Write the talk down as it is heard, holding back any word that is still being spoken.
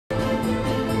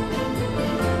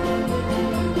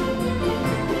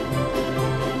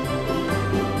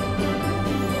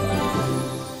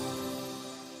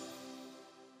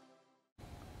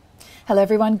Hello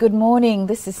everyone, good morning.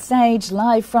 This is Sage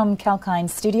live from 𝐊𝐴𝐴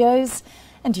Studios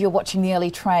and you're watching The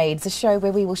Early Trades, a show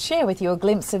where we will share with you a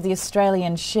glimpse of the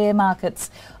Australian share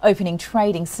market's opening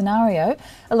trading scenario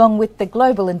along with the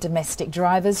global and domestic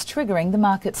drivers triggering the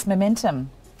market's momentum.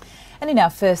 And in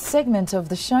our first segment of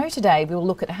the show today, we'll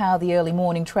look at how the early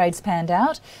morning trades panned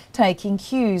out, taking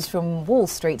cues from Wall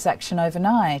Street's action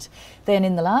overnight. Then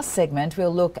in the last segment,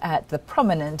 we'll look at the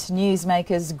prominent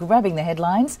newsmakers grabbing the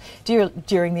headlines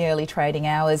during the early trading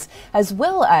hours, as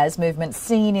well as movements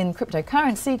seen in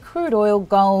cryptocurrency, crude oil,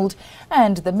 gold,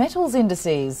 and the metals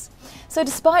indices. So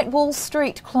despite Wall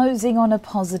Street closing on a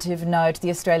positive note, the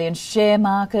Australian share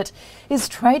market is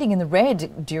trading in the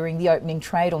red during the opening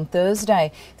trade on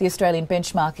Thursday. The Australian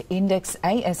benchmark index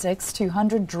ASX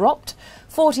 200 dropped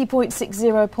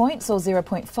 40.60 points or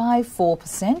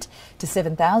 0.54% to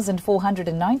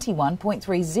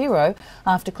 7,491.30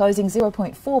 after closing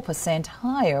 0.4%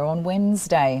 higher on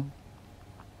Wednesday.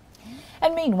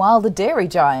 And meanwhile, the dairy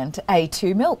giant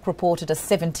A2 Milk reported a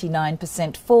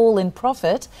 79% fall in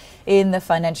profit in the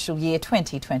financial year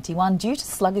 2021 due to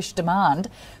sluggish demand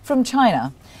from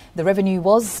China. The revenue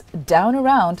was down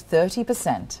around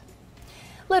 30%.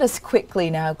 Let us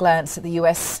quickly now glance at the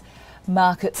US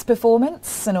market's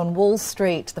performance, and on Wall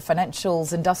Street, the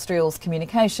financials, industrials,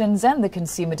 communications and the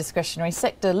consumer discretionary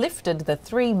sector lifted the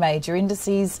three major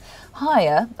indices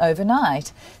higher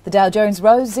overnight. The Dow Jones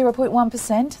rose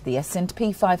 0.1%, the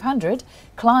S&P 500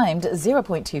 climbed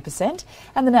 0.2%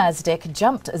 and the Nasdaq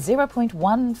jumped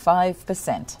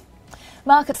 0.15%.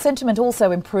 Market sentiment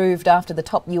also improved after the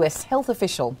top US health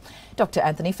official, Dr.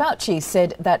 Anthony Fauci,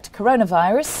 said that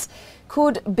coronavirus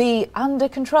could be under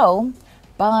control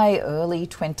by early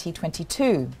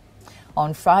 2022.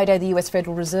 On Friday, the US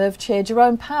Federal Reserve Chair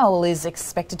Jerome Powell is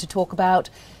expected to talk about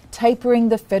tapering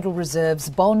the Federal Reserve's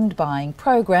bond buying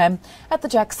program at the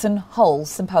Jackson Hole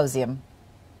Symposium.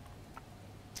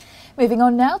 Moving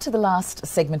on now to the last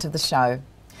segment of the show.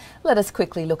 Let us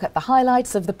quickly look at the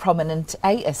highlights of the prominent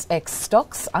ASX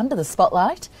stocks under the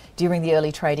spotlight during the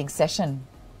early trading session.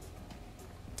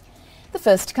 The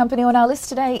first company on our list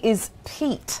today is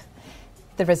Peet.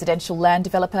 The residential land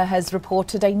developer has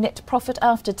reported a net profit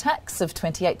after tax of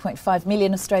 28.5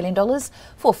 million Australian dollars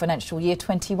for financial year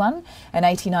 21, an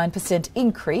 89%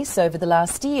 increase over the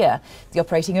last year. The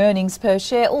operating earnings per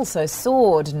share also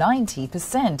soared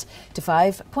 90% to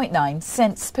 5.9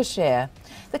 cents per share.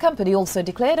 The company also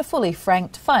declared a fully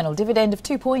franked final dividend of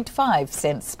 2.5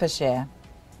 cents per share.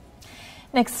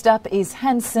 Next up is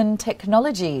Hansen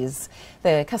Technologies.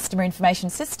 The customer information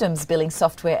systems, billing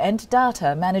software and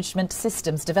data management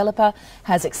systems developer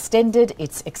has extended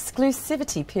its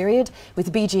exclusivity period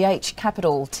with BGH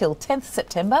Capital till 10th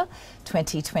September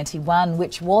 2021,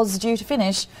 which was due to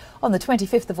finish on the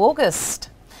 25th of August.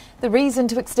 The reason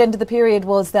to extend the period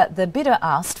was that the bidder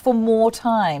asked for more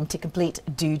time to complete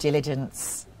due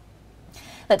diligence.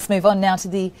 Let's move on now to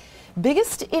the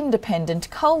biggest independent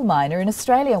coal miner in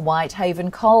Australia,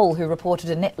 Whitehaven Coal, who reported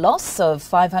a net loss of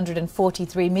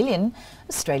 543 million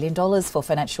Australian dollars for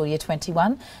financial year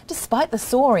 21. Despite the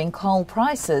soaring coal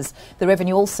prices, the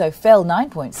revenue also fell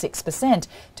 9.6%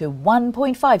 to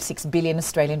 1.56 billion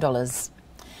Australian dollars.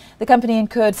 The company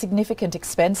incurred significant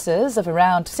expenses of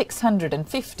around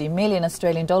 650 million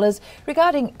Australian dollars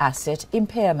regarding asset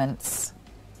impairments.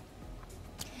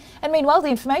 And meanwhile, the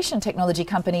information technology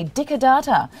company Dicker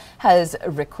Data has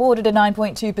recorded a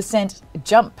 9.2%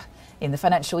 jump in the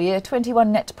financial year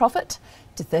 21 net profit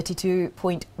to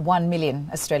 32.1 million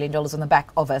Australian dollars on the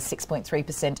back of a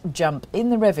 6.3% jump in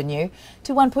the revenue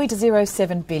to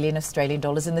 1.07 billion Australian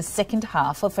dollars in the second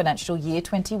half of financial year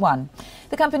 21.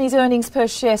 The company's earnings per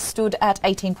share stood at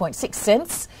 18.6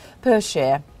 cents per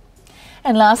share.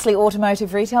 And lastly,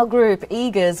 automotive retail group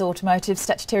Eagers Automotive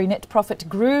statutory net profit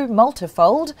grew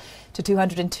multifold to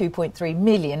 202.3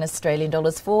 million Australian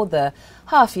dollars for the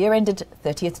half year ended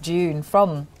 30th June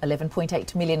from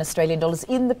 11.8 million Australian dollars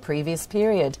in the previous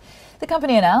period. The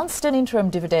company announced an interim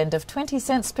dividend of 20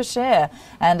 cents per share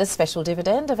and a special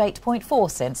dividend of 8.4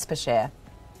 cents per share.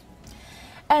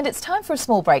 And it's time for a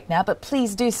small break now, but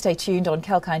please do stay tuned on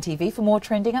𝐊𝐴𝐴 TV for more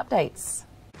trending updates.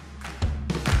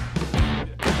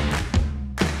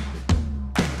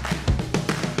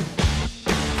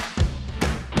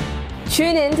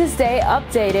 Tune in to stay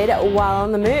updated while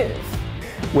on the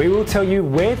move. We will tell you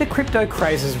where the crypto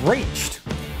craze has reached,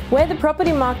 where the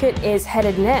property market is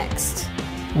headed next,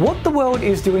 what the world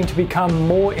is doing to become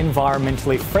more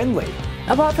environmentally friendly,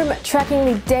 apart from tracking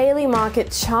the daily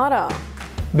market charter.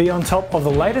 Be on top of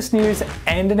the latest news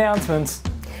and announcements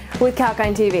with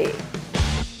𝐊𝐴𝐴 TV.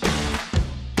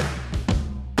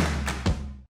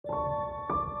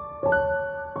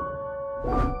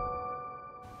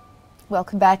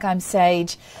 Welcome back, I'm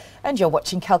Sage and you're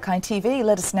watching 𝐊𝐴𝐴 TV.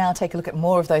 Let us now take a look at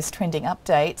more of those trending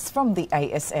updates from the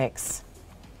ASX.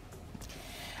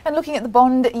 And looking at the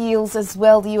bond yields as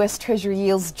well, the US Treasury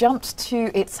yields jumped to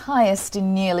its highest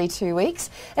in nearly 2 weeks,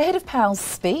 ahead of Powell's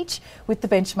speech, with the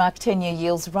benchmark 10-year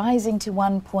yields rising to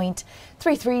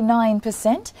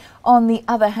 1.339%. On the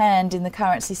other hand, in the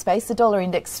currency space, the dollar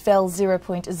index fell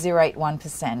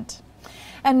 0.081%.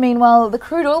 And meanwhile, the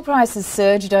crude oil prices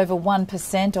surged over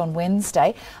 1% on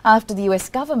Wednesday after the US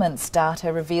government's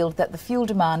data revealed that the fuel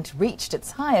demand reached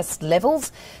its highest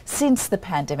levels since the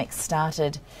pandemic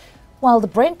started. While the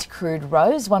Brent crude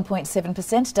rose 1.7%,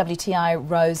 WTI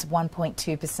rose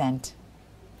 1.2%.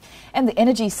 And the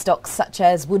energy stocks such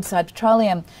as Woodside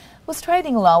Petroleum was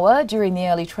trading lower during the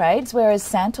early trades, whereas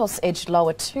Santos edged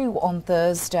lower too on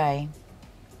Thursday.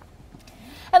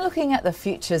 And looking at the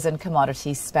futures and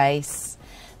commodities space,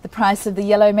 the price of the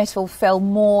yellow metal fell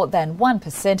more than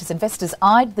 1% as investors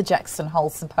eyed the Jackson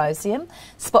Hole Symposium.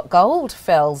 Spot gold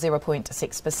fell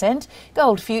 0.6%.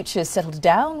 Gold futures settled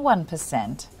down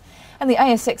 1%. And the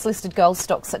ASX-listed gold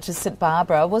stocks such as St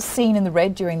Barbara was seen in the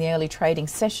red during the early trading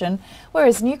session,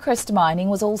 whereas Newcrest Mining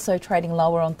was also trading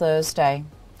lower on Thursday.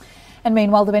 And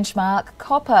meanwhile, the benchmark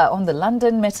copper on the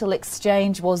London Metal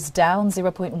Exchange was down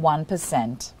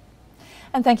 0.1%.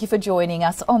 And thank you for joining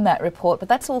us on that report. But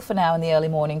that's all for now in the early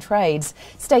morning trades.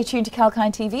 Stay tuned to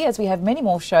𝐊𝐴𝐴 TV as we have many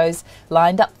more shows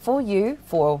lined up for you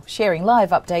for sharing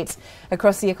live updates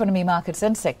across the economy, markets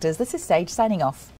and sectors. This is Sage signing off.